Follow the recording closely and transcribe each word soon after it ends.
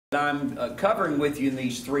I'm covering with you in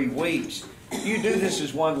these 3 weeks. You do this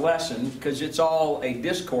as one lesson because it's all a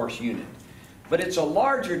discourse unit. But it's a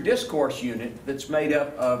larger discourse unit that's made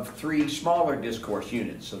up of 3 smaller discourse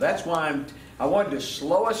units. So that's why I wanted to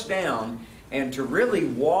slow us down and to really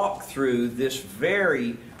walk through this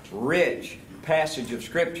very rich passage of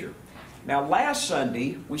Scripture. Now last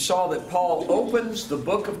Sunday we saw that Paul opens the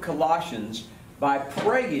book of Colossians by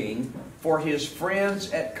praying for his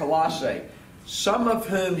friends at Colossae, some of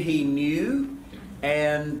whom he knew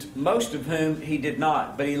and most of whom he did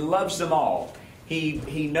not, but he loves them all.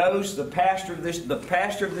 He knows the pastor of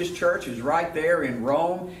this church is right there in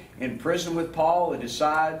Rome, in prison with Paul at his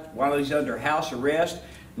side while he's under house arrest,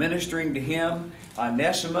 ministering to him.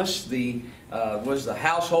 Onesimus was the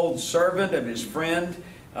household servant of his friend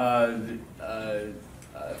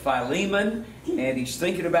Philemon, and he's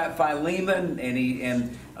thinking about Philemon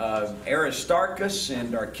and Aristarchus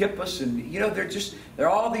and Archippus, and there are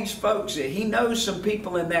all these folks that he knows some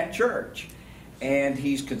people in that church, and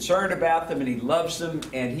he's concerned about them and he loves them,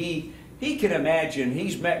 and he can imagine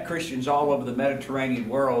he's met Christians all over the Mediterranean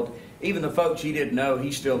world. Even the folks he didn't know,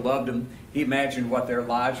 he still loved them. He imagined what their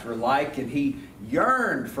lives were like, and he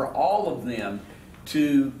yearned for all of them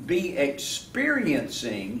to be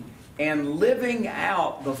experiencing and living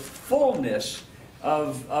out the fullness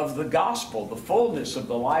of the gospel, the fullness of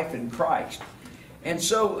the life in Christ. And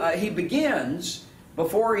so he begins,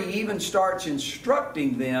 before he even starts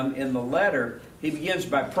instructing them in the letter, he begins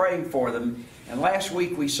by praying for them. And last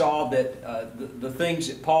week we saw that the things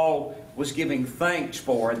that Paul was giving thanks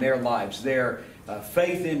for in their lives, their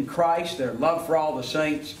faith in Christ, their love for all the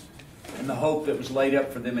saints, and the hope that was laid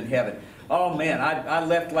up for them in heaven. Oh man, I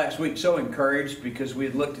left last week so encouraged because we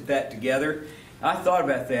had looked at that together. I thought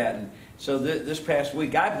about that, and so this past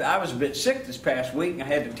week, I was a bit sick this past week, and I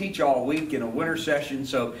had to teach all week in a winter session,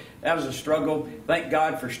 so that was a struggle. Thank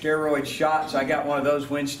God for steroid shots. I got one of those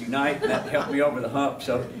Wednesday night, and that helped me over the hump,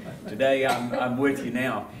 so today I'm with you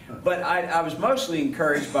now. But I was mostly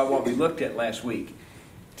encouraged by what we looked at last week.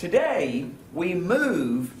 Today, we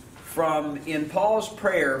move in Paul's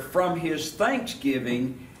prayer, from his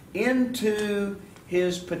thanksgiving into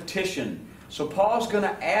his petition. So Paul's going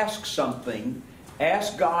to ask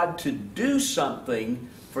God to do something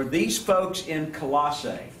for these folks in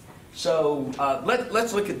Colossae. So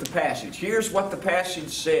let's look at the passage. Here's what the passage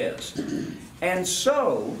says. And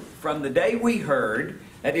so, from the day we heard,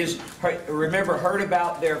 that is, remember, heard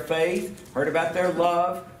about their faith, heard about their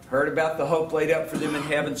love, heard about the hope laid up for them in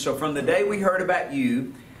heaven. So from the day we heard about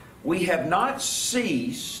you, we have not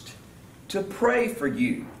ceased to pray for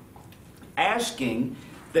you, asking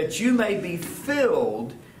that you may be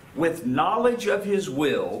filled with knowledge of His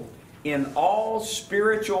will in all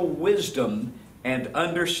spiritual wisdom and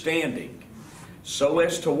understanding, so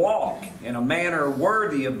as to walk in a manner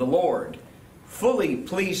worthy of the Lord, fully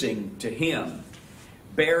pleasing to Him,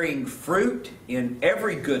 bearing fruit in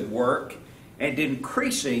every good work and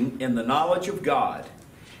increasing in the knowledge of God,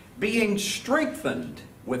 being strengthened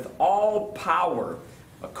with all power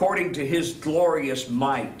according to His glorious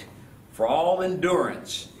might, for all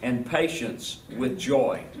endurance and patience with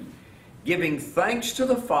joy, giving thanks to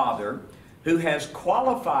the Father who has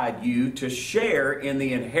qualified you to share in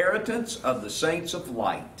the inheritance of the saints of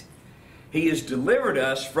light. He has delivered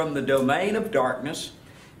us from the domain of darkness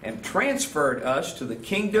and transferred us to the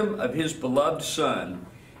kingdom of His beloved Son,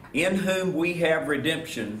 in whom we have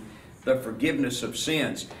redemption, the forgiveness of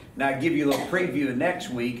sins. Now I'll give you a little preview of next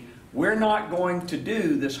week. We're not going to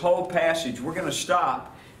do this whole passage. We're going to stop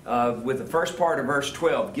with the first part of verse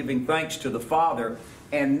 12, giving thanks to the Father.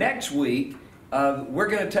 And next week, we're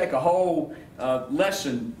going to take a whole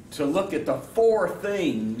lesson to look at the 4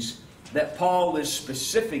 things that Paul is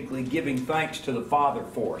specifically giving thanks to the Father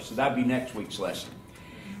for. So that'll be next week's lesson.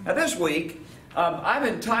 Now this week, I've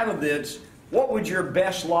entitled this, What Would Your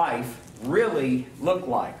Best Life Really Look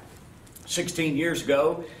Like? 16 years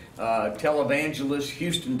ago, Houston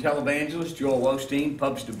televangelist Joel Osteen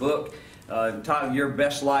published a book entitled Your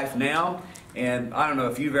Best Life Now, and I don't know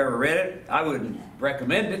if you've ever read it. I wouldn't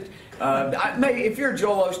recommend it. If you're a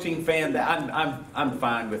Joel Osteen fan, I'm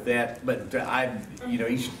fine with that, but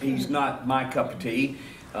he's not my cup of tea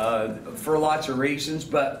for lots of reasons.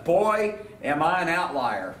 But boy, am I an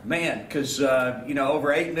outlier, man! Because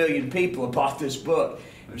over 8 million people have bought this book.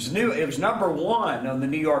 It was number 1 on the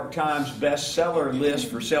New York Times bestseller list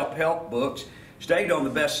for self-help books. Stayed on the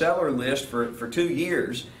bestseller list for 2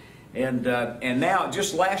 years. And now,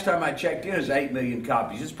 just last time I checked in, it's 8 million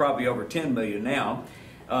copies. It's probably over 10 million now.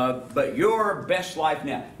 But Your Best Life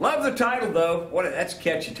Now. Love the title, though. That's a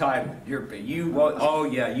catchy title. You want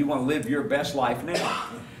to live your best life now.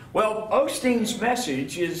 Well, Osteen's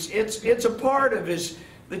message it's a part of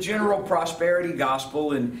the general prosperity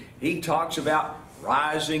gospel, and he talks about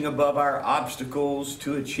rising above our obstacles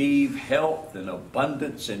to achieve health and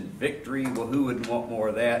abundance and victory. Well, who wouldn't want more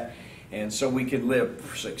of that? And so we can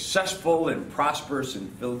live successful and prosperous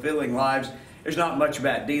and fulfilling lives. There's not much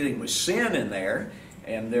about dealing with sin in there,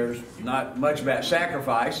 and there's not much about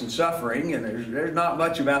sacrifice and suffering, and there's not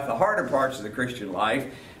much about the harder parts of the Christian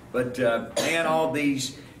life. But man, all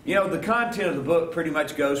these, the content of the book pretty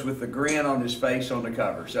much goes with the grin on his face on the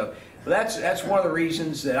cover. So that's one of the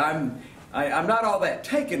reasons that I'm not all that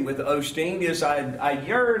taken with Osteen. Is I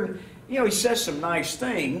yearn. He says some nice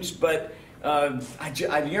things, but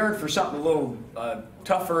I yearn for something a little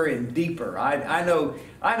tougher and deeper. I know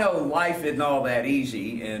life isn't all that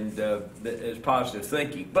easy, and it's positive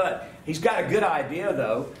thinking. But he's got a good idea,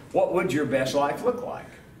 though. What would your best life look like?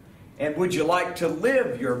 And would you like to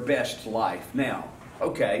live your best life now?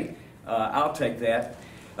 Okay, I'll take that.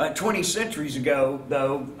 20 centuries ago,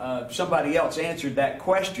 though, somebody else answered that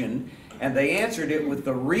question, and they answered it with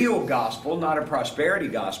the real gospel, not a prosperity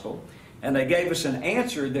gospel. And they gave us an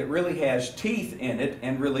answer that really has teeth in it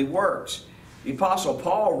and really works. The Apostle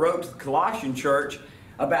Paul wrote to the Colossian church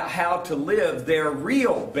about how to live their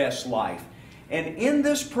real best life. And in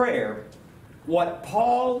this prayer, what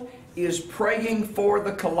Paul is praying for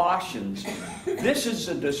the Colossians, this is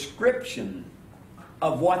a description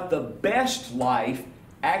of what the best life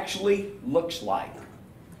actually looks like.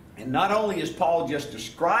 And not only is Paul just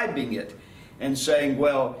describing it and saying,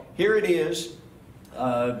 well, here it is,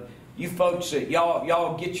 you folks,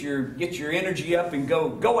 y'all get your energy up and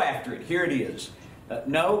go after it. Here it is.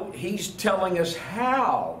 No, he's telling us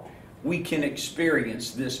how we can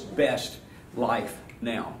experience this best life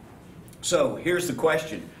now. So here's the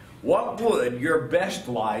question. What would your best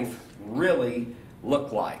life really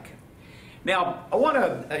look like? Now, I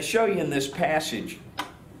want to show you in this passage,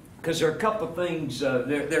 because there are a couple of things,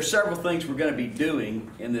 there are several things we're going to be doing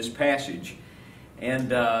in this passage. And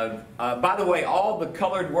by the way, all the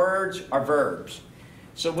colored words are verbs.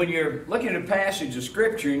 So when you're looking at a passage of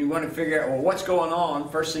Scripture and you want to figure out, well, what's going on,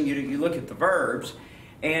 first thing you look at the verbs.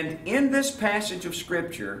 And in this passage of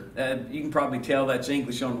Scripture, you can probably tell that's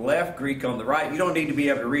English on the left, Greek on the right. You don't need to be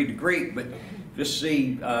able to read the Greek, but just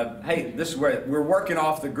see, hey, this is where we're working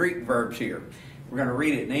off the Greek verbs here. We're going to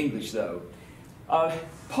read it in English, though.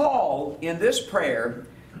 Paul, in this prayer,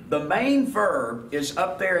 the main verb is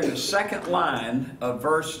up there in the second line of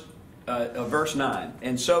verse 9.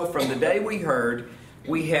 And so from the day we heard,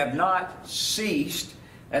 we have not ceased.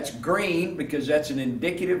 That's green because that's an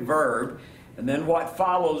indicative verb. And then what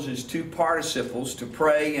follows is two participles, to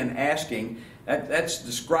pray and asking. That's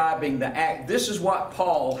describing the act. This is what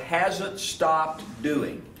Paul hasn't stopped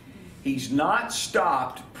doing. He's not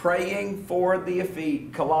stopped praying for the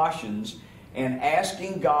Colossians and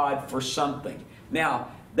asking God for something. Now,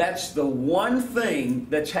 that's the one thing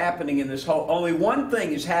that's happening in this whole... Only one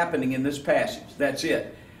thing is happening in this passage. That's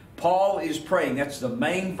it. Paul is praying. That's the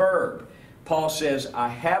main verb. Paul says, I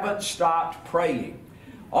haven't stopped praying.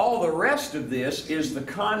 All the rest of this is the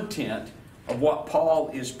content of what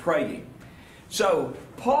Paul is praying. So,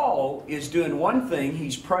 Paul is doing one thing,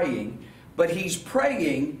 he's praying, but he's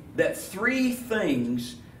praying that three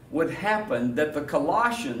things would happen, that the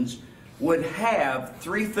Colossians would have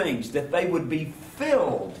three things, that they would be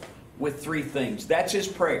filled with three things. That's his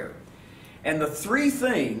prayer. And the three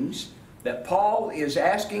things that Paul is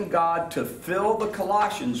asking God to fill the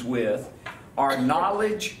Colossians with are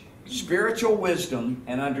knowledge, spiritual wisdom,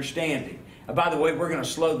 and understanding. And by the way, we're going to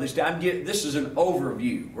slow this down. This is an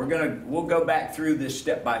overview. We'll go back through this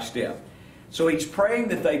step by step. So he's praying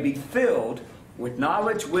that they be filled with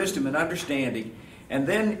knowledge, wisdom, and understanding. And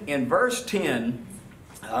then in verse 10,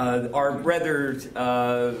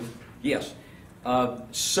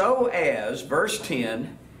 verse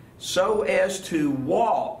 10, so as to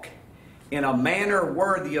walk in a manner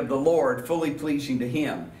worthy of the Lord, fully pleasing to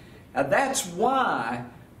Him. Now that's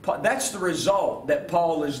the result that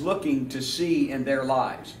Paul is looking to see in their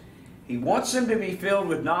lives. He wants them to be filled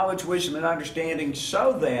with knowledge, wisdom, and understanding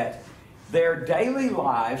so that their daily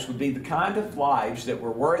lives would be the kind of lives that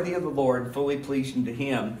were worthy of the Lord, fully pleasing to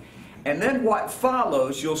Him. And then what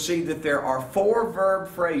follows, you'll see that there are four verb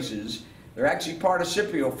phrases. They're actually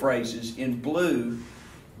participial phrases in blue.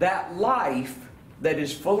 That life that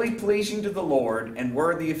is fully pleasing to the Lord and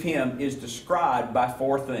worthy of Him is described by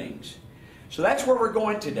four things. So that's where we're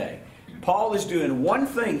going today. Paul is doing one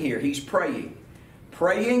thing here. He's praying.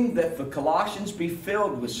 Praying that the Colossians be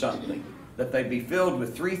filled with something. That they be filled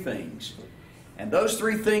with three things. And those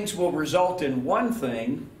three things will result in one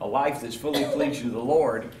thing, a life that's fully pleasing to the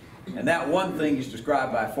Lord. And that one thing is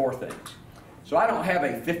described by 4 things. So I don't have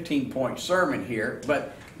a 15-point sermon here,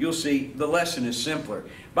 but you'll see the lesson is simpler.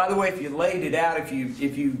 By the way, if you laid it out, if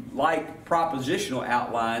you like propositional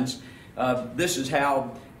outlines, this is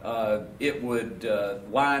how it would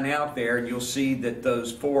line out there, and you'll see that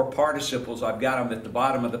those 4 participles, I've got them at the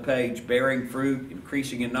bottom of the page: bearing fruit,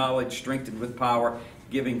 increasing in knowledge, strengthened with power,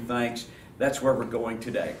 giving thanks. That's where we're going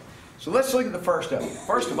today. So let's look at the first of them.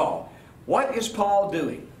 First of all, what is Paul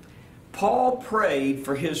doing? Paul prayed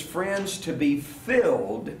for his friends to be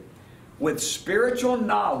filled with spiritual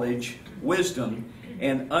knowledge, wisdom,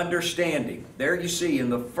 and understanding. There you see in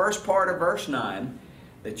the first part of verse 9,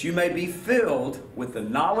 that you may be filled with the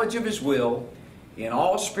knowledge of His will in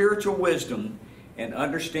all spiritual wisdom and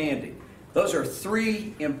understanding. Those are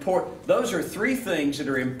 3 things that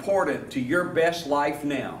are important to your best life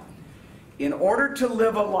now. In order to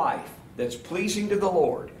live a life that's pleasing to the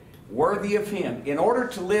Lord, worthy of Him, in order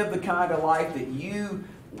to live the kind of life that you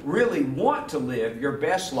really want to live, your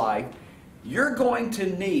best life, you're going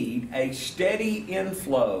to need a steady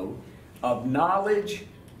inflow of knowledge,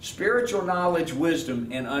 spiritual knowledge, wisdom,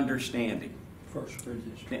 and understanding.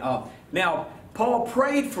 Now, Paul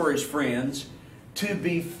prayed for his friends to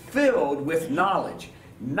be filled with knowledge.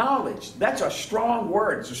 Knowledge, that's a strong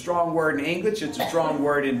word. It's a strong word in English. It's a strong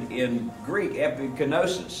word in Greek,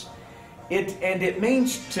 epignosis. It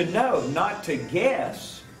means to know, not to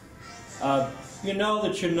guess. You know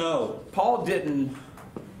that you know. Paul didn't...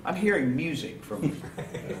 I'm hearing music from...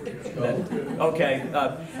 Okay.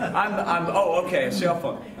 Okay, a cell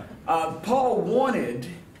phone. Paul wanted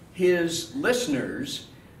his listeners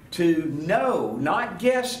to know, not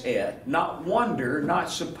guess at, not wonder, not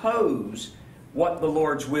suppose what the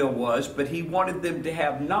Lord's will was, but he wanted them to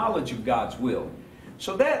have knowledge of God's will.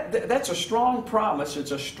 So that's a strong promise.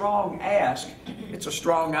 It's a strong ask. It's a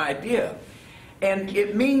strong idea. And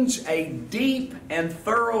it means a deep and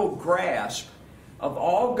thorough grasp of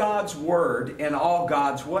all God's Word and all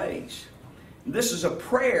God's ways. This is a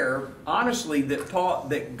prayer, honestly,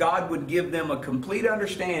 that God would give them a complete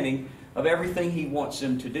understanding of everything He wants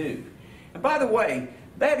them to do. And by the way,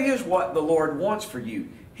 that is what the Lord wants for you.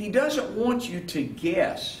 He doesn't want you to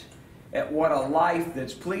guess at what a life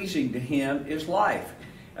that's pleasing to Him is life.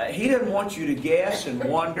 He doesn't want you to guess and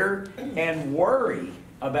wonder and worry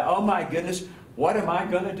about, oh my goodness, what am I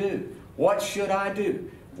going to do? What should I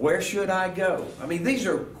do? Where should I go? I mean, these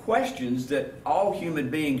are questions that all human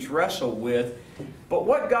beings wrestle with. But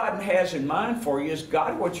what God has in mind for you is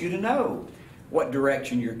God wants you to know what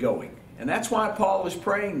direction you're going. And that's why Paul is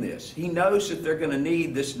praying this. He knows that they're going to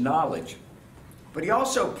need this knowledge. But he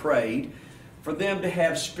also prayed for them to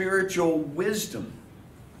have spiritual wisdom.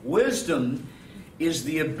 Wisdom is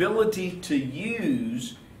the ability to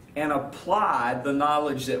use and apply the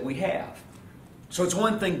knowledge that we have. So it's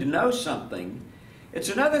one thing to know something. It's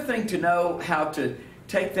another thing to know how to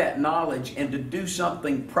take that knowledge and to do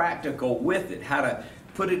something practical with it, how to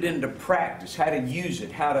put it into practice, how to use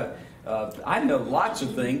it, how to... I know lots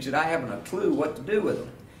of things that I haven't a clue what to do with them.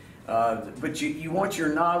 But you want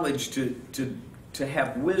your knowledge to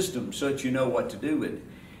have wisdom so that you know what to do with it.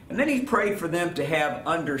 And then he prayed for them to have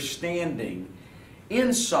understanding,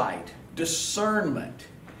 insight, discernment,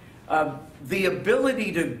 the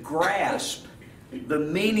ability to grasp the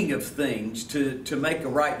meaning of things to make a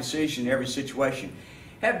right decision in every situation.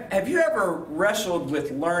 Have you ever wrestled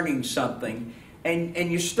with learning something and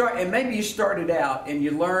maybe you started out and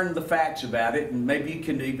you learned the facts about it, and maybe you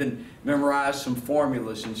can even memorize some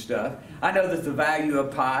formulas and stuff. I know that the value of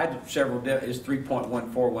pi is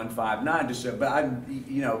 3.14159, but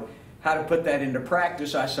how to put that into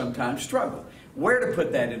practice, I sometimes struggle. Where to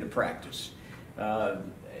put that into practice? I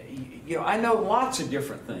know lots of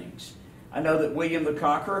different things. I know that William the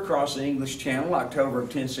Conqueror across the English Channel, October of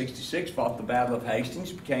 1066, fought the Battle of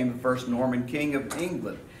Hastings, became the first Norman king of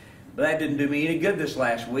England. But that didn't do me any good this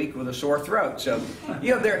last week with a sore throat. So,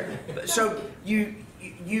 you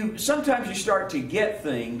sometimes you start to get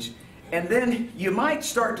things, and then you might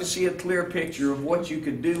start to see a clear picture of what you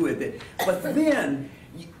could do with it. But then,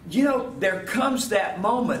 there comes that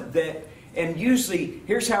moment and usually,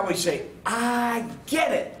 here's how we say, I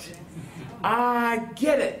get it. I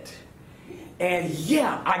get it. And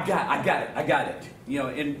yeah, I got it.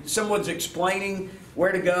 And someone's explaining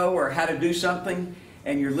where to go or how to do something,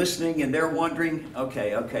 and you're listening, and they're wondering,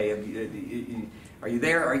 okay, are you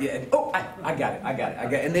there? Are you? Oh, I got it.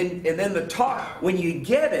 And then the talk, when you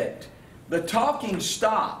get it, the talking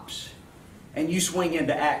stops, and you swing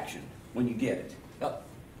into action when you get it. Oh,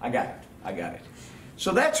 I got it.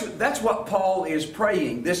 So that's what Paul is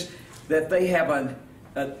praying. That they have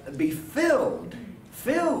be filled.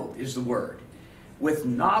 Filled is the word. with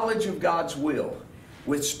knowledge of God's will,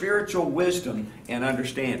 with spiritual wisdom and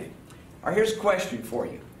understanding. All right, here's a question for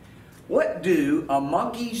you. What do a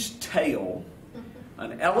monkey's tail,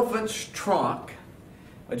 an elephant's trunk,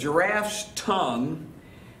 a giraffe's tongue,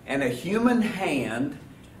 and a human hand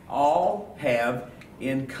all have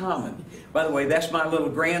in common? By the way, that's my little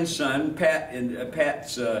grandson,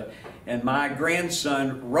 Pat's and my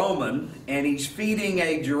grandson, Roman, and he's feeding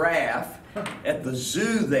a giraffe at the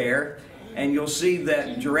zoo there, and you'll see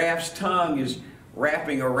that giraffe's tongue is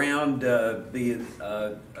wrapping around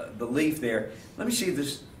the leaf there. Let me see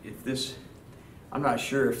if this, I'm not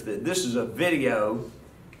sure if this is a video,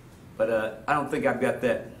 but I don't think I've got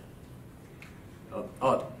that.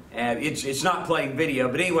 It's not playing video,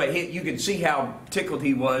 but anyway, you can see how tickled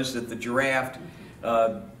he was that the giraffe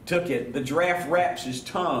took it. The giraffe wraps his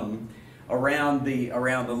tongue around the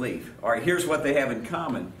leaf. All right, here's what they have in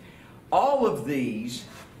common. All of these,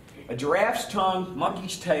 a giraffe's tongue,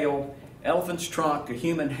 monkey's tail, elephant's trunk, a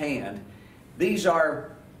human hand, these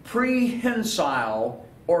are prehensile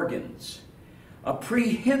organs. A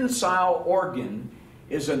prehensile organ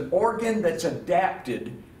is an organ that's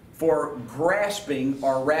adapted for grasping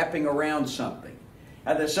or wrapping around something.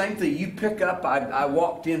 And the same thing, you pick up, I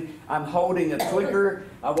walked in, I'm holding a clicker,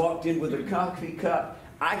 I walked in with a coffee cup.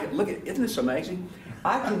 Isn't this amazing?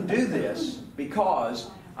 I can do this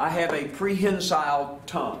because I have a prehensile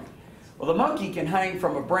tongue. Well, the monkey can hang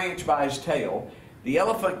from a branch by his tail, the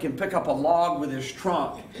elephant can pick up a log with his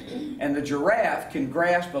trunk, and the giraffe can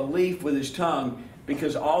grasp a leaf with his tongue,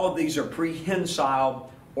 because all of these are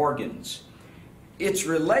prehensile organs. It's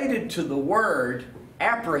related to the word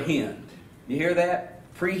apprehend. You hear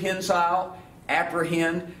that? Prehensile,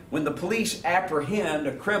 apprehend. When the police apprehend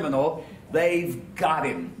a criminal, they've got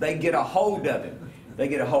him. They get a hold of him. They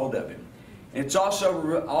get a hold of him. And it's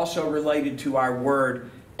also related to our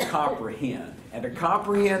word comprehend. And to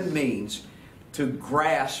comprehend means to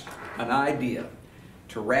grasp an idea,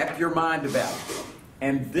 to wrap your mind about it.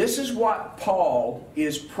 And this is what Paul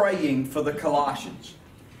is praying for the Colossians,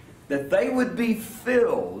 that they would be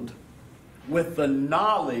filled with the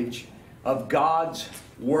knowledge of God's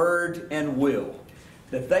Word and will,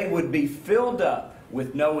 that they would be filled up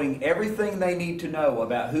with knowing everything they need to know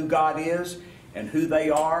about who God is and who they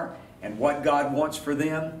are and what God wants for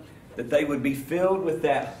them, that they would be filled with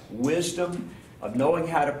that wisdom of knowing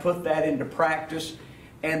how to put that into practice,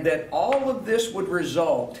 and that all of this would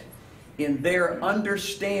result in their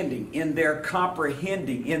understanding, in their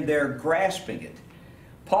comprehending, in their grasping it.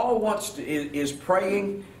 Paul is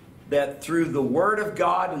praying that through the Word of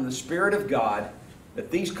God and the Spirit of God, that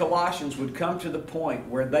these Colossians would come to the point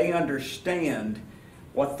where they understand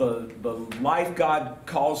what the life God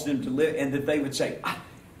calls them to live, and that they would say,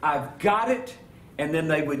 I've got it, and then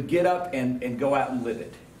they would get up and go out and live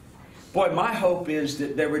it. Boy, my hope is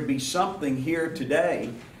that there would be something here today,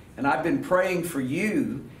 and I've been praying for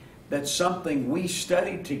you, that something we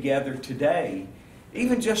studied together today,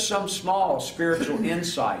 even just some small spiritual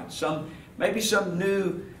insight, maybe some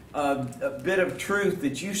new bit of truth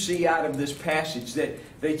that you see out of this passage,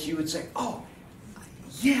 that you would say, oh,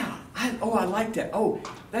 yeah, I like that. Oh,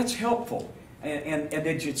 that's helpful. And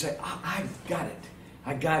then you'd say, I got it.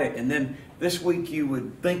 I got it. And then this week you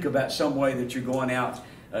would think about some way that you're going out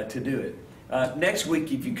to do it. Next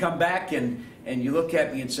week, if you come back and you look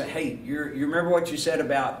at me and say, hey, you remember what you said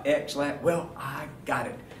about X? Well, I got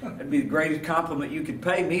it. That'd be the greatest compliment you could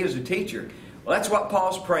pay me as a teacher. Well, that's what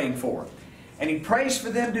Paul's praying for. And he prays for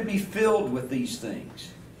them to be filled with these things.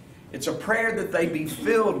 It's a prayer that they be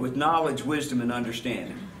filled with knowledge, wisdom, and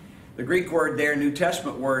understanding. The Greek word there, New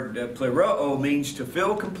Testament word, pleroo, means to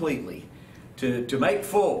fill completely, to make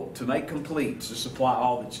full, to make complete, to supply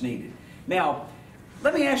all that's needed. Now,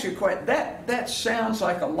 let me ask you a question. That sounds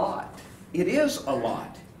like a lot. It is a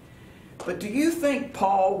lot. But do you think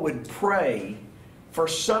Paul would pray for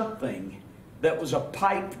something that was a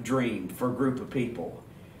pipe dream for a group of people?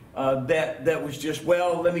 That was just,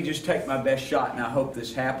 well, let me just take my best shot and I hope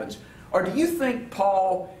this happens. Or do you think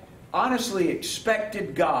Paul honestly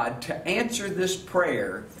expected God to answer this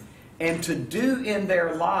prayer and to do in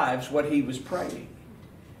their lives what he was praying?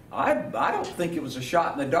 I don't think it was a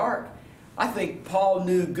shot in the dark. I think Paul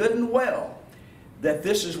knew good and well that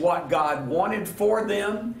this is what God wanted for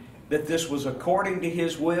them, that this was according to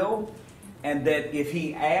his will, and that if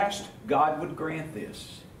he asked, God would grant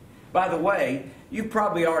this. By the way, you've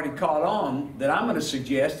probably already caught on that I'm going to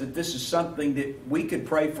suggest that this is something that we could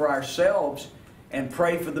pray for ourselves and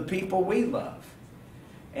pray for the people we love.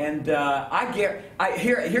 And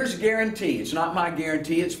here's a guarantee. It's not my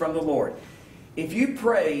guarantee, it's from the Lord. If you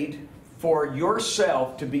prayed for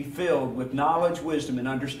yourself to be filled with knowledge, wisdom, and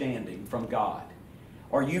understanding from God,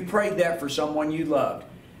 or you prayed that for someone you loved,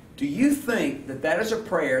 do you think that that is a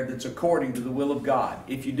prayer that's according to the will of God?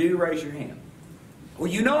 If you do, raise your hand.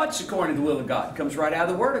 Well, you know it's according to the will of God. It comes right out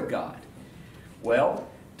of the Word of God. Well,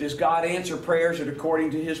 does God answer prayers that are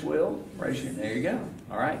according to His will? Raise your hand. There you go.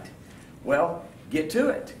 All right. Well, get to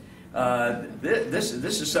it. This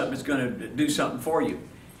is something that's going to do something for you.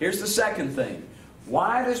 Here's the second thing.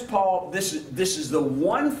 Why does Paul, this is the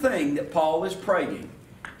one thing that Paul is praying.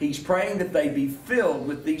 He's praying that they be filled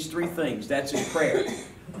with these three things. That's his prayer.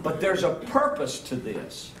 But there's a purpose to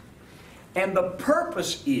this. And the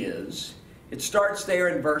purpose is, it starts there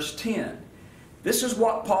in verse 10. This is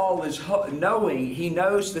what Paul is knowing. He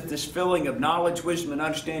knows that this filling of knowledge, wisdom, and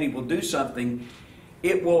understanding will do something.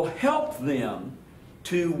 It will help them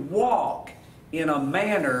to walk in a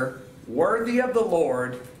manner worthy of the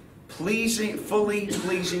Lord, fully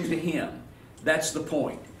pleasing to Him. That's the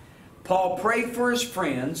point. Paul prayed for his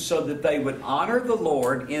friends so that they would honor the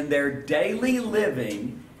Lord in their daily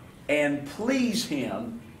living and please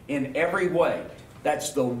Him in every way.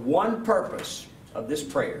 That's the one purpose of this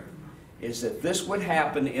prayer, is that this would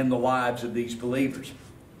happen in the lives of these believers.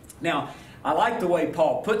 Now, I like the way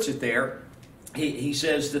Paul puts it there. He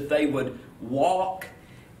says that they would walk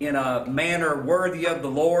in a manner worthy of the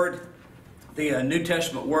Lord. The New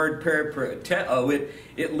Testament word peripateo,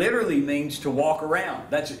 it literally means to walk around.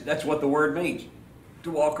 That's what the word means,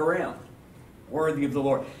 to walk around, worthy of the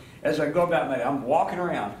Lord. As I go about my day, I'm walking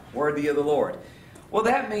around, worthy of the Lord. Well,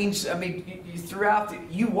 that means, I mean,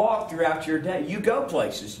 you walk throughout your day. You go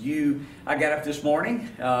places. I got up this morning.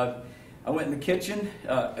 I went in the kitchen.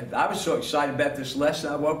 I was so excited about this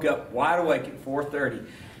lesson. I woke up wide awake at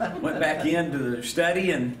 4:30. Went back into the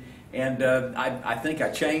study and I think I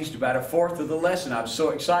changed about a fourth of the lesson. I was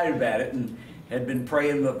so excited about it and had been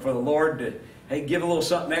praying for the Lord to, hey, give a little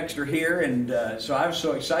something extra here. And so I was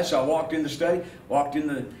so excited. So I walked in the study, walked in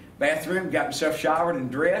the bathroom, got myself showered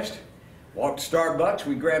and dressed, walked to Starbucks.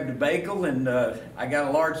 We grabbed a bagel and I got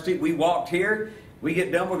a large tea. We walked here. We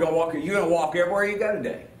get done. We're going to walk. You're going to walk everywhere you go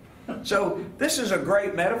today. So this is a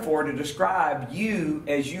great metaphor to describe you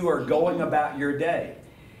as you are going about your day.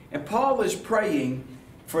 And Paul is praying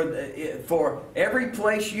for every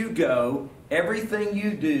place you go, everything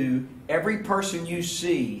you do, every person you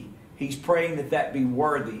see. He's praying that that be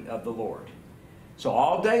worthy of the Lord. So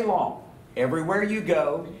all day long, everywhere you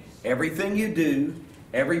go, everything you do,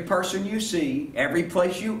 every person you see, every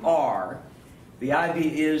place you are, the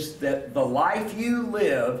idea is that the life you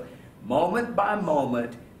live, moment by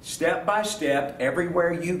moment, step by step,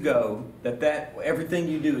 everywhere you go, that everything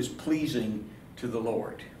you do is pleasing to the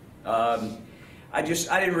Lord. I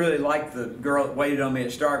didn't really like the girl that waited on me at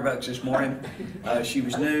Starbucks this morning. She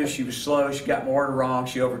was new, she was slow, she got my order wrong,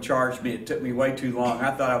 she overcharged me, it took me way too long.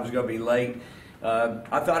 I thought I was going to be late.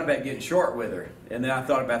 I thought about getting short with her, and then I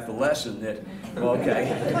thought about the lesson that, well,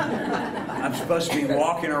 okay, I'm supposed to be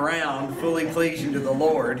walking around fully pleasing to the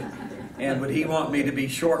Lord, and would He want me to be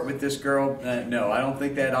short with this girl? No, I don't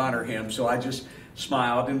think that'd honor Him, so I just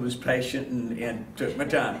smiled and was patient and took my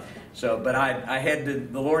time. So, but the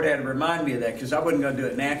Lord had to remind me of that because I wasn't going to do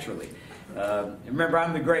it naturally. Remember,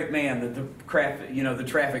 I'm the great man that the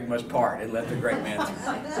traffic must part and let the great man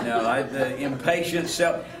through. The impatience,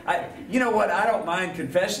 you know what? I don't mind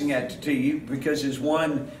confessing that to you because as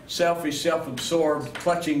one selfish, self-absorbed,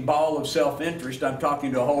 clutching ball of self-interest, I'm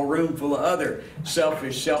talking to a whole room full of other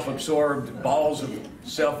selfish, self-absorbed balls of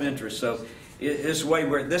self-interest. So, this way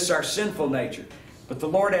this is our sinful nature. But the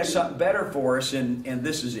Lord has something better for us, and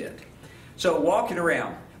this is it. So walking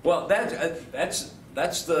around. Well, that's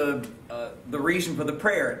the reason for the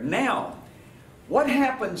prayer. Now, what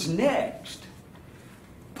happens next?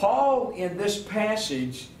 Paul in this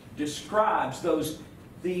passage describes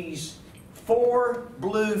these four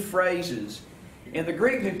blue phrases. In the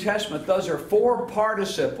Greek New Testament, those are four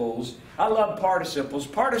participles. I love participles.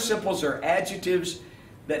 Participles are adjectives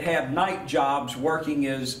that have night jobs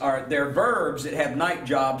they're verbs that have night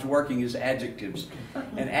jobs working as adjectives.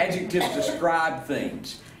 And adjectives describe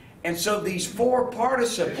things. And so these four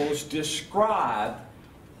participles describe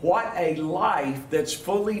what a life that's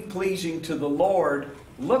fully pleasing to the Lord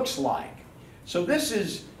looks like. So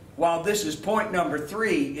while this is point number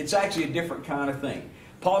 3, it's actually a different kind of thing.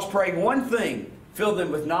 Paul's praying one thing, fill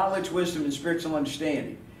them with knowledge, wisdom, and spiritual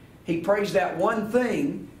understanding. He prays that one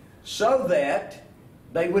thing so that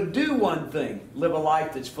they would do one thing, live a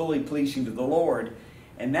life that's fully pleasing to the Lord.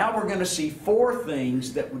 And now we're going to see 4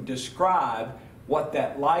 things that would describe what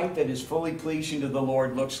that life that is fully pleasing to the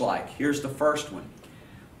Lord looks like. Here's the first one.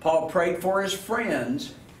 Paul prayed for his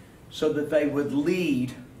friends so that they would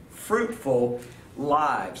lead fruitful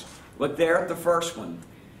lives. Look there at the first one.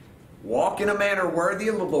 walk in a manner worthy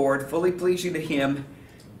of the Lord, fully pleasing to Him,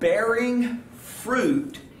 bearing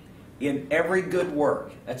fruit in every good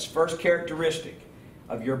work. That's the first characteristic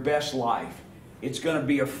of your best life. It's going to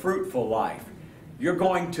be a fruitful life. You're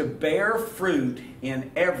going to bear fruit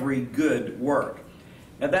in every good work.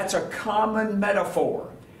 Now that's a common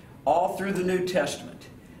metaphor all through the New Testament.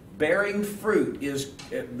 Bearing fruit is,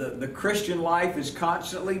 the Christian life is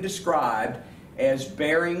constantly described as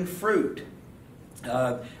bearing fruit.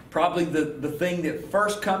 Probably the thing that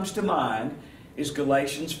first comes to mind is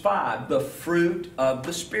Galatians 5, the fruit of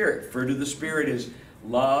the Spirit. Fruit of the Spirit is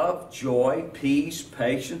love, joy, peace,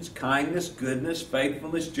 patience, kindness, goodness,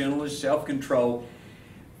 faithfulness, gentleness, self-control.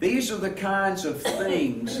 These are the kinds of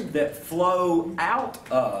things that flow out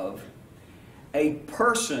of a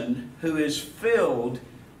person who is filled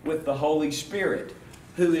with the Holy Spirit,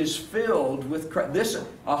 who is filled with Christ.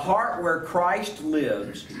 A heart where Christ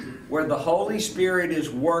lives, where the Holy Spirit is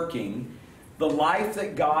working, the life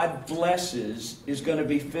that God blesses is going to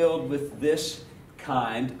be filled with this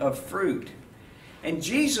kind of fruit. And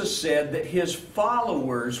Jesus said that His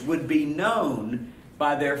followers would be known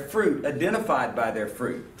by their fruit, identified by their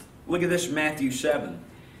fruit. Look at this in Matthew 7.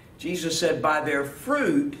 Jesus said, by their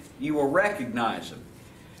fruit you will recognize them.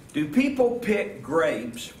 Do people pick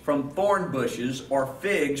grapes from thorn bushes or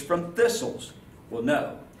figs from thistles? Well,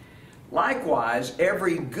 no. Likewise,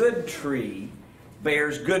 every good tree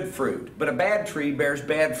bears good fruit, but a bad tree bears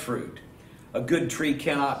bad fruit. A good tree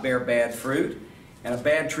cannot bear bad fruit, and a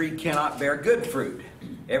bad tree cannot bear good fruit.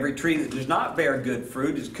 Every tree that does not bear good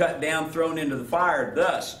fruit is cut down, thrown into the fire.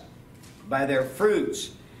 Thus, by their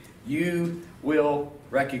fruits you will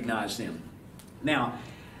recognize them. Now,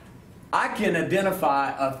 I can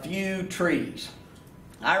identify a few trees.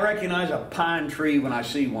 I recognize a pine tree when I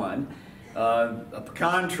see one. A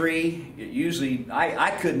pecan tree, usually,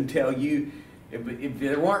 I couldn't tell you, if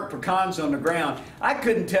there weren't pecans on the ground, I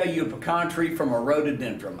couldn't tell you a pecan tree from a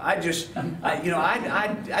rhododendron. I just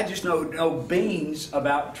know beans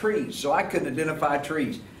about trees, so I couldn't identify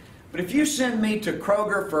trees. But if you send me to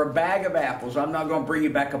Kroger for a bag of apples, I'm not going to bring you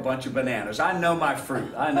back a bunch of bananas. I know my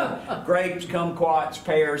fruit. I know grapes, kumquats,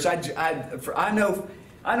 pears. I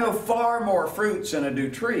know far more fruits than I do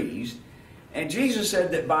trees. And Jesus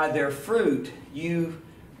said that by their fruit you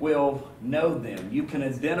will know them. You can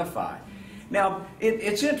identify. Now,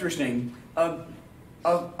 it's interesting. An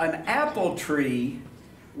apple tree,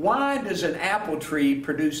 why does an apple tree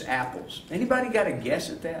produce apples? Anybody got a guess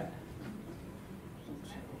at that?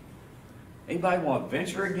 Anybody want to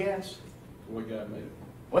venture a guess? So what God made it?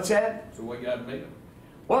 What's that? So what God made it?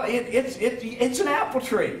 Well, it's an apple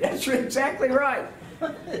tree. That's exactly right.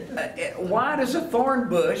 Why does a thorn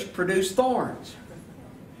bush produce thorns?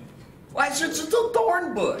 Why, it's a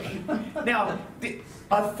thorn bush. Now,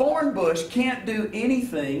 a thorn bush can't do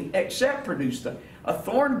anything except produce thorns. A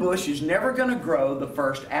thorn bush is never going to grow the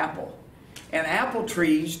first apple. And apple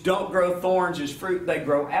trees don't grow thorns as fruit, they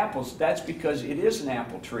grow apples. That's because it is an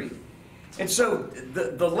apple tree. And so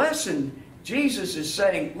the lesson, Jesus is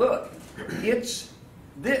saying, look, this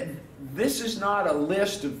is not a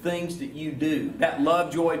list of things that you do. That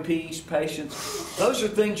love, joy, peace, patience, those are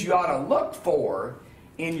things you ought to look for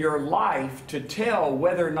in your life to tell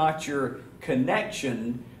whether or not your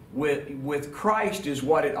connection with Christ is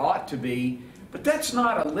what it ought to be. But that's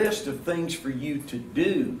not a list of things for you to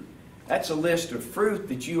do. That's a list of fruit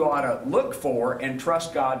that you ought to look for and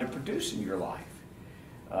trust God to produce in your life.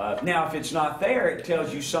 Now, if it's not there, it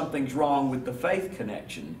tells you something's wrong with the faith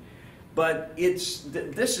connection. But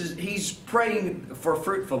he's praying for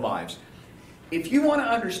fruitful lives. If you want to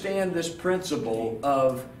understand this principle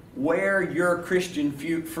of where your Christian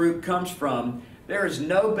fruit comes from, there is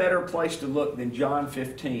no better place to look than John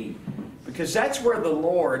 15. Because that's where the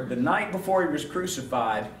Lord, the night before He was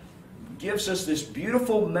crucified, gives us this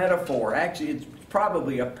beautiful metaphor. Actually, it's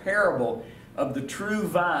probably a parable of the true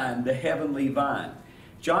vine, the heavenly vine.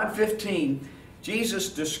 John 15, Jesus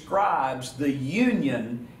describes the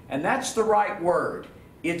union, and that's the right word.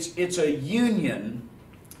 It's a union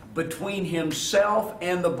between Himself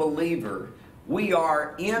and the believer. We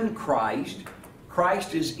are in Christ.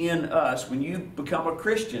 Christ is in us. When you become a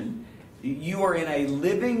Christian, you are in a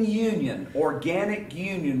living union, organic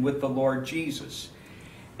union with the Lord Jesus.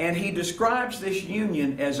 And He describes this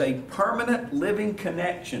union as a permanent living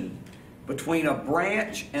connection between a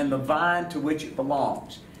branch and the vine to which it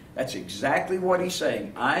belongs. That's exactly what He's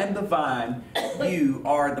saying. I am the vine, you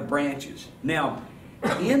are the branches. Now,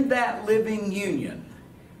 in that living union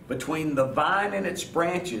between the vine and its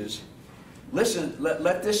branches, listen,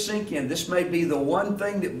 let this sink in. This may be the one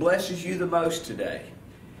thing that blesses you the most today.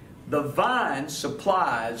 The vine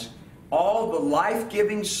supplies all the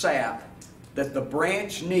life-giving sap that the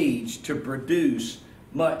branch needs to produce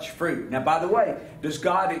much fruit. Now, by the way, does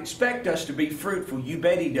God expect us to be fruitful? You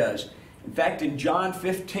bet He does. In fact, in John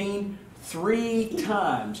 15, 3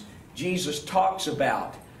 times, Jesus talks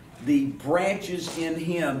about the branches in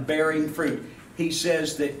Him bearing fruit. He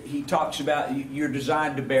says that He talks about you're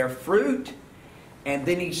designed to bear fruit, and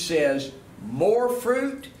then He says more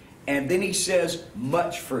fruit, and then He says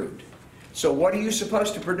much fruit. So what are you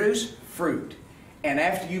supposed to produce? Fruit. And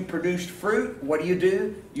after you produce fruit, what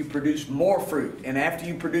do? You produce more fruit. And after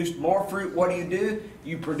you produce more fruit, what do?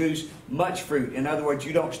 You produce much fruit. In other words,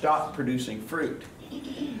 you don't stop producing fruit.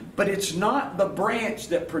 But it's not the branch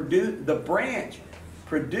that the branch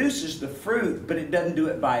produces the fruit, but it doesn't do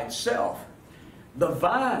it by itself. The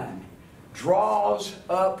vine draws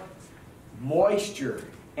up moisture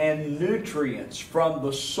and nutrients from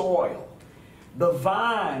the soil. The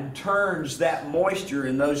vine turns that moisture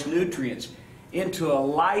and those nutrients into a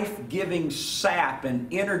life-giving sap and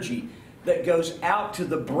energy that goes out to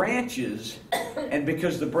the branches, and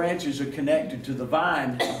because the branches are connected to the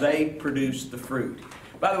vine, they produce the fruit.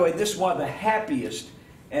 By the way, this is one of the happiest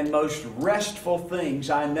and most restful things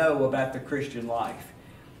I know about the Christian life,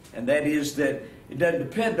 and that is that it doesn't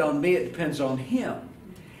depend on me, it depends on Him.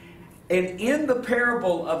 And in the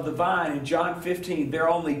parable of the vine in John 15, there are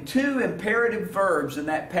only 2 imperative verbs in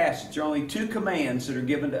that passage. There are only 2 commands that are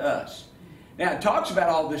given to us. Now, it talks about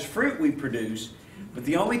all this fruit we produce, but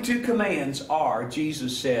the only 2 commands are,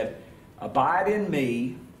 Jesus said, abide in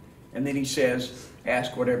me, and then He says,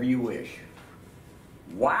 ask whatever you wish.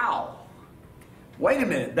 Wow! Wait a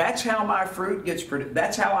minute, that's how my fruit gets produced?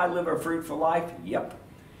 That's how I live a fruitful life? Yep.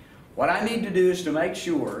 What I need to do is to make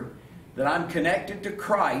sure that I'm connected to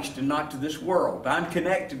Christ and not to this world. I'm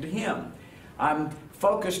connected to Him. I'm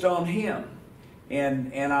focused on Him.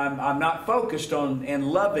 And I'm not focused on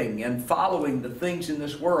and loving and following the things in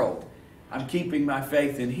this world. I'm keeping my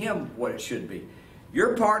faith in Him what it should be.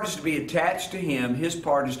 Your part is to be attached to Him. His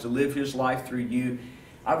part is to live His life through you.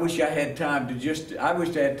 I wish I had time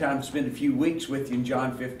to spend a few weeks with you in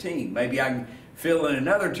John 15. Maybe I can fill in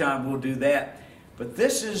another time, we'll do that. But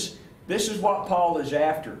this is what Paul is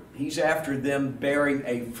after. He's after them bearing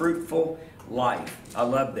a fruitful life. I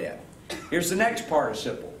love that. Here's the next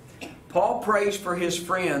participle. Paul prays for his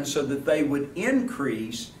friends so that they would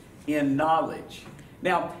increase in knowledge.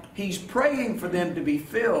 Now, he's praying for them to be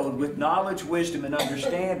filled with knowledge, wisdom, and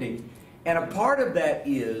understanding. And a part of that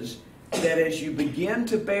is that as you begin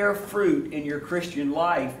to bear fruit in your Christian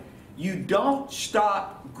life, you don't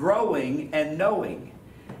stop growing and knowing.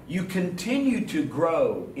 You continue to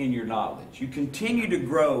grow in your knowledge. You continue to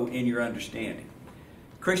grow in your understanding.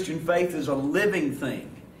 Christian faith is a living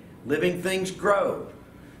thing. Living things grow.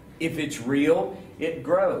 If it's real, it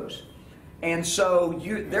grows. And so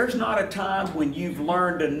there's not a time when you've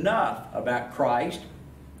learned enough about Christ,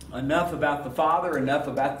 enough about the Father, enough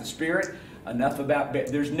about the Spirit, enough about...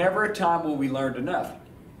 There's never a time when we learned enough.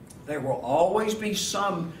 There will always be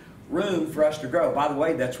some room for us to grow. By the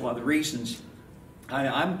way, that's one of the reasons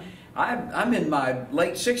I'm in my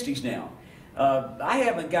late 60s now. I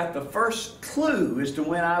haven't got the first clue as to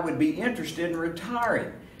when I would be interested in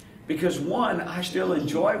retiring. Because 1, I still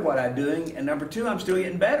enjoy what I'm doing, and number 2, I'm still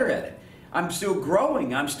getting better at it. I'm still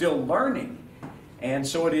growing. I'm still learning. And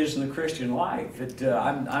so it is in the Christian life.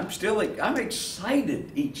 I'm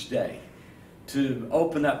excited each day to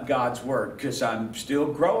open up God's Word because I'm still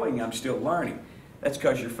growing. I'm still learning. That's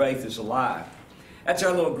because your faith is alive. That's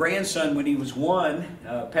our little grandson when he was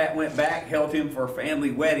 1. Pat went back, held him for a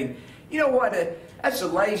family wedding. You know what? That's the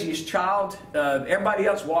laziest child. Everybody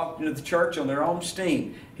else walked into the church on their own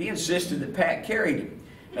steam. He insisted that Pat carried him.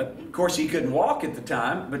 Of course, he couldn't walk at the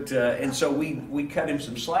time, and so we cut him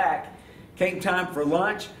some slack. Came time for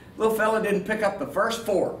lunch. Little fella didn't pick up the first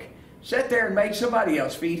fork. Sat there and made somebody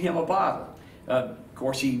else feed him a bottle. Of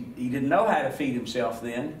course, he didn't know how to feed himself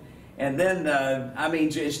then. And then,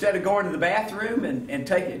 instead of going to the bathroom and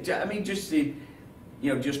taking it,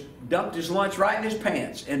 just dumped his lunch right in his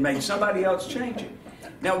pants and made somebody else change it.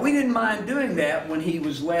 Now, we didn't mind doing that when he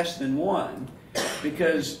was less than 1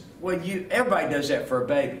 because, everybody does that for a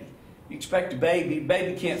baby. You expect a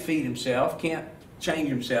baby can't feed himself, can't change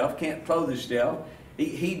himself, can't clothe himself.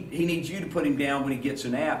 He needs you to put him down when he gets a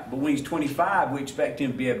nap. But when he's 25, we expect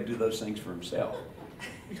him to be able to do those things for himself.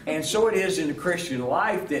 And so it is in the Christian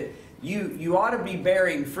life that you ought to be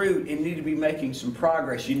bearing fruit and need to be making some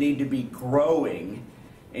progress. You need to be growing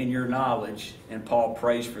in your knowledge, and Paul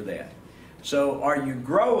prays for that. So are you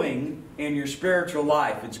growing in your spiritual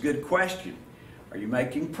life? It's a good question. Are you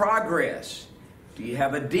making progress? Do you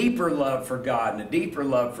have a deeper love for God and a deeper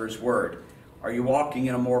love for His Word? Are you walking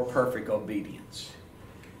in a more perfect obedience?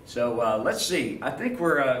 So let's see. I think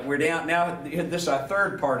we're down now. This is our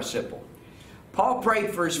third participle. Paul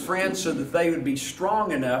prayed for his friends so that they would be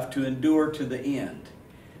strong enough to endure to the end.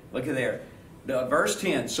 Look at there. Verse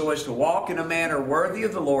 10, so as to walk in a manner worthy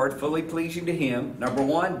of the Lord, fully pleasing to Him. Number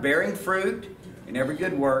 1, bearing fruit in every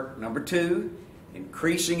good work. Number 2,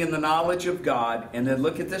 increasing in the knowledge of God. And then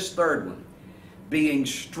look at this third one. Being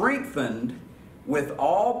strengthened with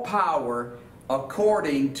all power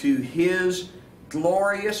according to His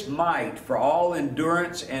glorious might for all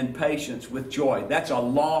endurance and patience with joy. That's a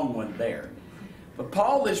long one there. But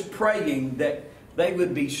Paul is praying that they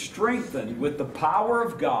would be strengthened with the power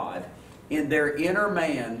of God in their inner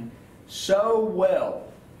man so well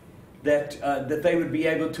that they would be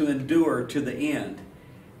able to endure to the end.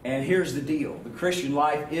 And here's the deal. The Christian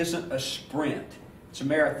life isn't a sprint. It's a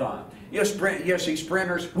marathon. You see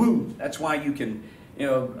sprinters, woo! That's why you can,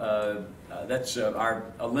 that's our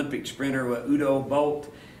Olympic sprinter, Udo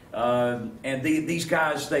Bolt. And these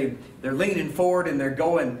guys, they're leaning forward and they're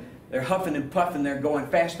huffing and puffing, they're going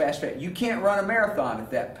fast, fast, fast. You can't run a marathon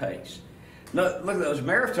at that pace. Look at those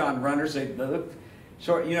marathon runners. They look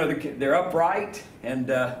sort, they're upright, and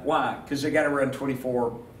why? Because they got to run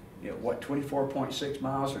 24.6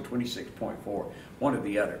 miles or 26.4, one or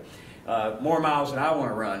the other. More miles than I want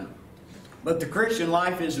to run. But the Christian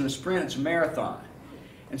life isn't a sprint, it's a marathon.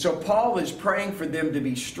 And so Paul is praying for them to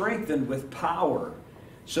be strengthened with power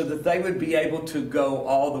so that they would be able to go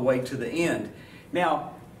all the way to the end.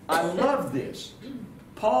 Now, I love this.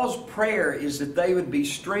 Paul's prayer is that they would be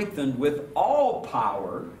strengthened with all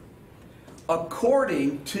power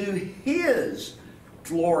according to His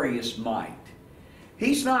glorious might.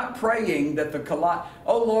 He's not praying that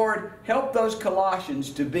oh Lord, help those Colossians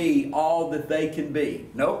to be all that they can be.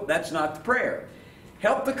 Nope, that's not the prayer.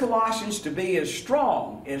 Help the Colossians to be as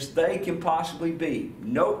strong as they can possibly be.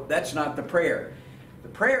 Nope, that's not the prayer. The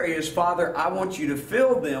prayer is, Father, I want you to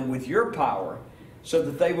fill them with your power so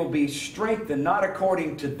that they will be strengthened, not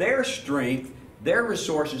according to their strength, their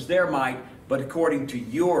resources, their might, but according to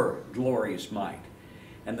your glorious might.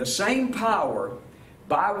 And the same power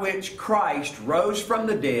by which Christ rose from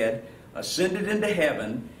the dead, ascended into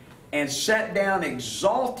heaven, and sat down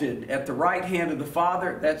exalted at the right hand of the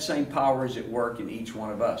Father, that same power is at work in each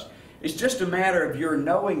one of us. It's just a matter of your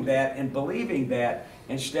knowing that and believing that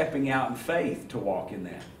and stepping out in faith to walk in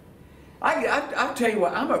that. I'll tell you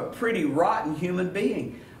what, I'm a pretty rotten human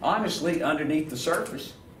being, honestly, underneath the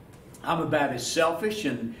surface. I'm about as selfish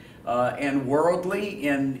and worldly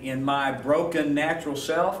in my broken natural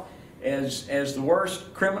self as the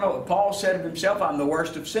worst criminal. Paul said of himself, I'm the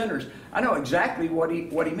worst of sinners. I know exactly what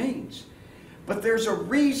he means. But there's a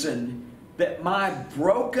reason that my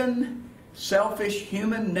broken, selfish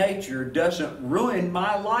human nature doesn't ruin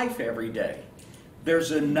my life every day.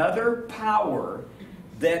 There's another power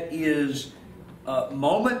that is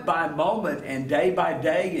moment by moment and day by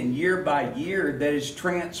day and year by year that is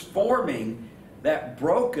transforming that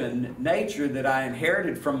broken nature that I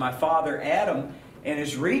inherited from my father Adam and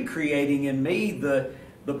is recreating in me the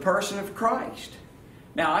person of Christ.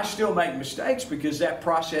 Now, I still make mistakes because that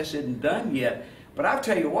process isn't done yet. But I'll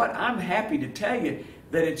tell you what, I'm happy to tell you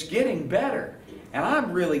that it's getting better. And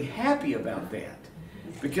I'm really happy about that.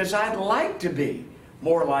 Because I'd like to be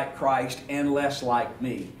more like Christ and less like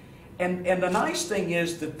me. And the nice thing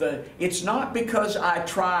is that it's not because I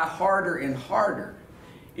try harder and harder.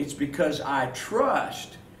 It's because I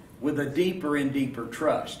trust with a deeper and deeper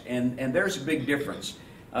trust. And there's a big difference.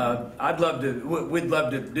 We'd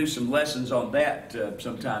love to do some lessons on that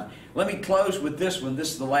sometime. Let me close with this one.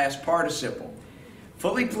 This is the last participle.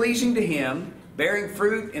 Fully pleasing to Him, bearing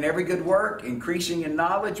fruit in every good work, increasing in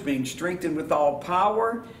knowledge, being strengthened with all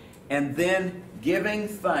power, and then giving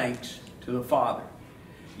thanks to the Father.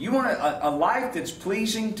 You want a life that's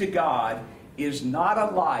pleasing to God is not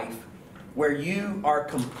a life where you are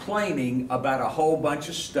complaining about a whole bunch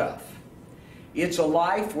of stuff. It's a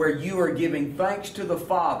life where you are giving thanks to the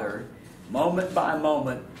Father moment by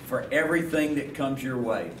moment for everything that comes your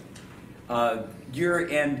way. I'm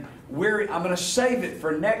going to save it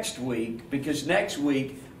for next week, because next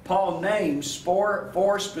week Paul names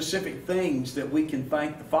four specific things that we can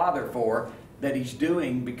thank the Father for that He's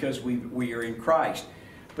doing because we are in Christ.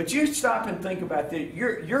 But you stop and think about this.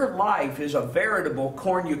 Your life is a veritable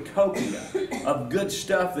cornucopia of good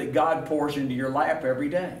stuff that God pours into your lap every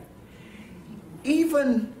day.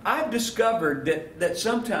 Even I've discovered that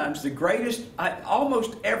sometimes the greatest,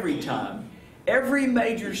 almost every time, every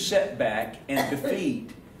major setback and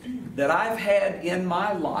defeat that I've had in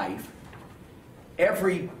my life,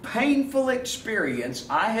 every painful experience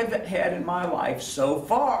I have had in my life so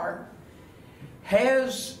far,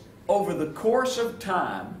 has, over the course of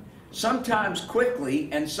time, sometimes quickly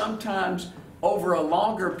and sometimes over a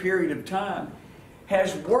longer period of time,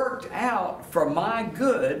 has worked out for my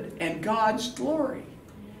good and God's glory.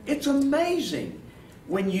 It's amazing.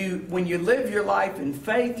 When you live your life in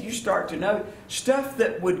faith, you start to know stuff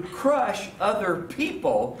that would crush other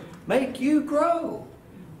people make you grow.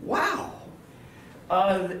 Wow.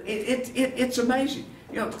 It's amazing.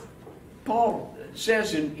 You know, Paul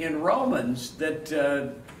says in Romans that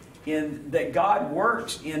that God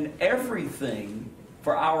works in everything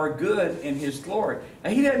for our good in His glory. Now,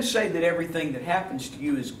 he doesn't say that everything that happens to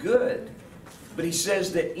you is good, but he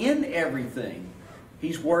says that in everything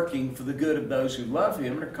He's working for the good of those who love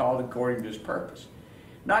Him and are called according to His purpose.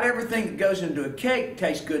 Not everything that goes into a cake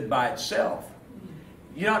tastes good by itself.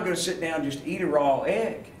 You're not going to sit down and just eat a raw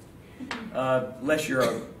egg. Unless you're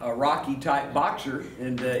a Rocky type boxer,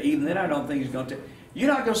 and even then I don't think he's going to.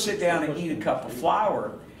 You're not going to sit down and eat a cup of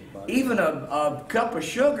flour. Even a cup of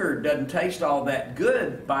sugar doesn't taste all that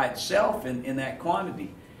good by itself in that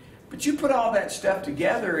quantity. But you put all that stuff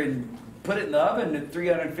together and put it in the oven at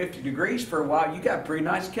 350 degrees for a while, you got a pretty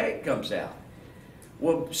nice cake comes out.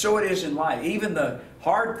 Well, so it is in life. Even the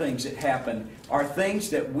hard things that happen are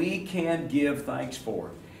things that we can give thanks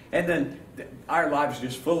for. And then our lives are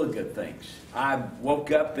just full of good things. I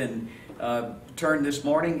woke up and turned this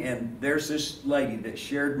morning, and there's this lady that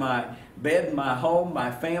shared my bed, my home,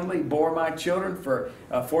 my family, bore my children for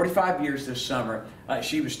 45 years this summer.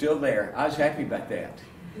 She was still there. I was happy about that.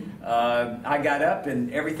 I got up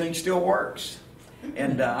and everything still works.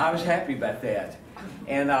 And I was happy about that.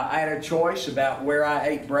 And I had a choice about where I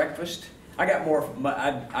ate breakfast. I got more.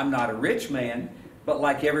 I'm not a rich man, but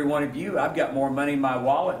like every one of you, I've got more money in my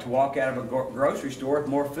wallet to walk out of a grocery store with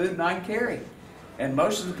more food than I can carry. And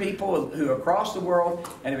most of the people who are across the world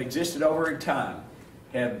and have existed over in time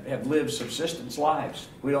have lived subsistence lives.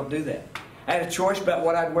 We don't do that. I had a choice about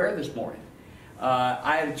what I'd wear this morning.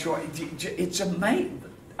 I had a choice. It's amazing.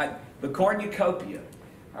 The cornucopia.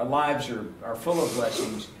 Our lives are full of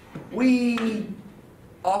blessings. We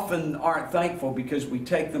often aren't thankful because we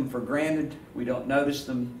take them for granted. We don't notice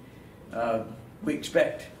them. We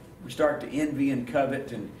start to envy and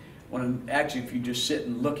covet. And actually, if you just sit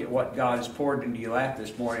and look at what God has poured into your lap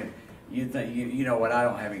this morning, you think, you know what, I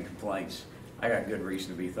don't have any complaints. I got good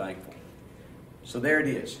reason to be thankful. So there it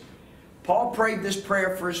is. Paul prayed this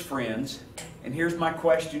prayer for his friends, and here's my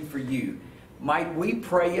question for you. Might we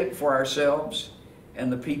pray it for ourselves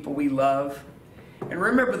and the people we love? And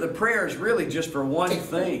remember, the prayer is really just for one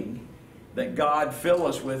thing, that God fill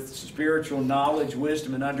us with spiritual knowledge,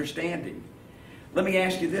 wisdom, and understanding. Let me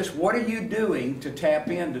ask you this. What are you doing to tap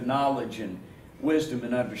into knowledge and wisdom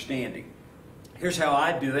and understanding? Here's how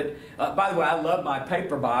I do it. By the way, I love my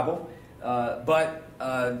paper Bible, but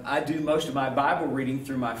I do most of my Bible reading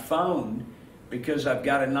through my phone because I've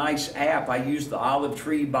got a nice app. I use the Olive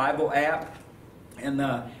Tree Bible app, and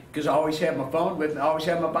because I always have my phone with me, I always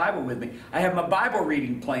have my Bible with me. I have my Bible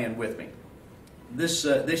reading plan with me. This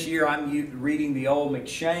year I'm reading the old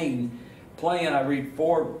McShane plan. I read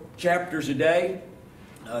 4 chapters a day,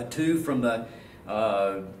 2 from the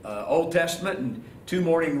Old Testament, and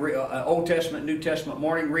 2 Old Testament, New Testament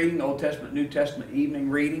morning reading, Old Testament, New Testament evening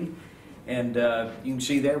reading. And you can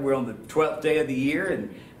see there we're on the 12th day of the year,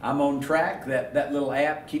 and I'm on track. That little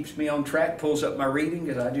app keeps me on track, pulls up my reading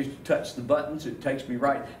because I just touch the buttons. It takes me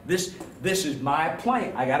right. This is my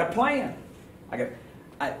plan. I got a plan.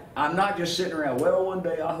 I'm not just sitting around, well, one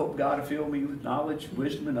day I hope God will fill me with knowledge,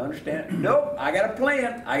 wisdom, and understanding. Nope, I got a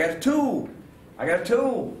plan. I got a tool. I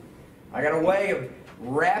got a way of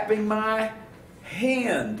wrapping my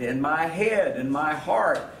hand and my head and my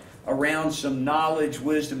heart around some knowledge,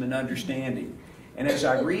 wisdom, and understanding. And as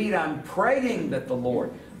I read, I'm praying that the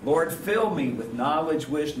Lord fill me with knowledge,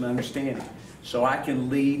 wisdom, and understanding so I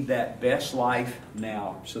can lead that best life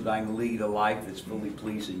now, so that I can lead a life that's fully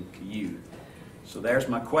pleasing to you. So there's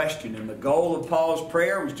my question. And the goal of Paul's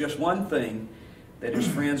prayer was just one thing, that his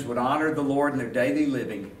friends would honor the Lord in their daily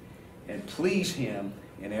living and please Him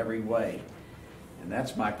in every way. And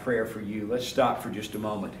that's my prayer for you. Let's stop for just a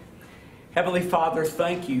moment. Heavenly Father,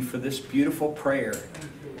 thank you for this beautiful prayer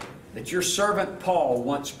that your servant Paul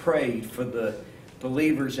once prayed for the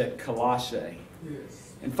believers at Colossae.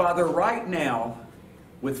 Yes. And Father, right now,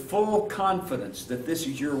 with full confidence that this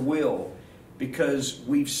is your will, because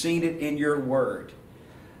we've seen it in your word,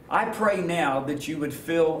 I pray now that you would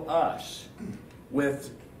fill us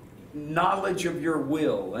with knowledge of your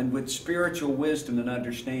will and with spiritual wisdom and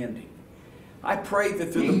understanding. I pray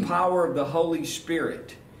that through the power of the Holy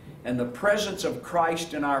Spirit and the presence of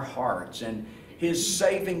Christ in our hearts and His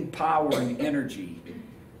saving power and energy,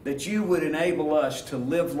 that you would enable us to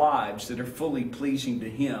live lives that are fully pleasing to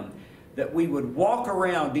Him, that we would walk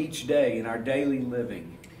around each day in our daily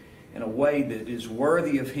living in a way that is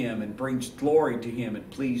worthy of Him and brings glory to Him and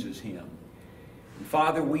pleases Him. And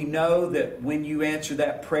Father, we know that when you answer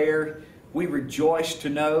that prayer, we rejoice to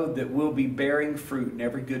know that we'll be bearing fruit in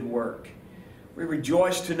every good work. We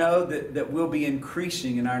rejoice to know that we'll be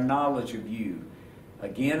increasing in our knowledge of you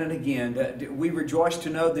again and again. We rejoice to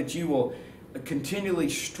know that you will continually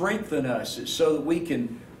strengthen us so that we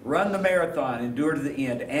can run the marathon, endure to the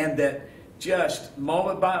end, and that just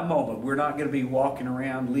moment by moment we're not going to be walking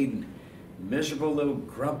around leading miserable little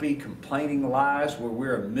grumpy complaining lives where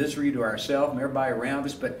we're a misery to ourselves and everybody around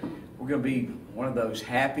us, but we're going to be one of those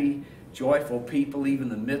happy, joyful people even in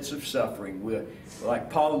the midst of suffering. We're like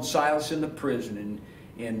Paul and Silas in the prison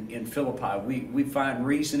in Philippi. We find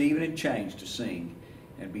reason even in chains to sing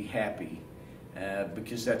and be happy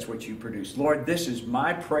because that's what you produce. Lord, this is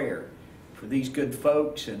my prayer for these good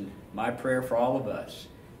folks and my prayer for all of us.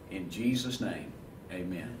 In Jesus' name,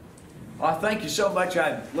 amen. Well, thank you so much.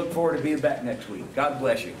 I look forward to being back next week. God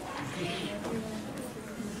bless you.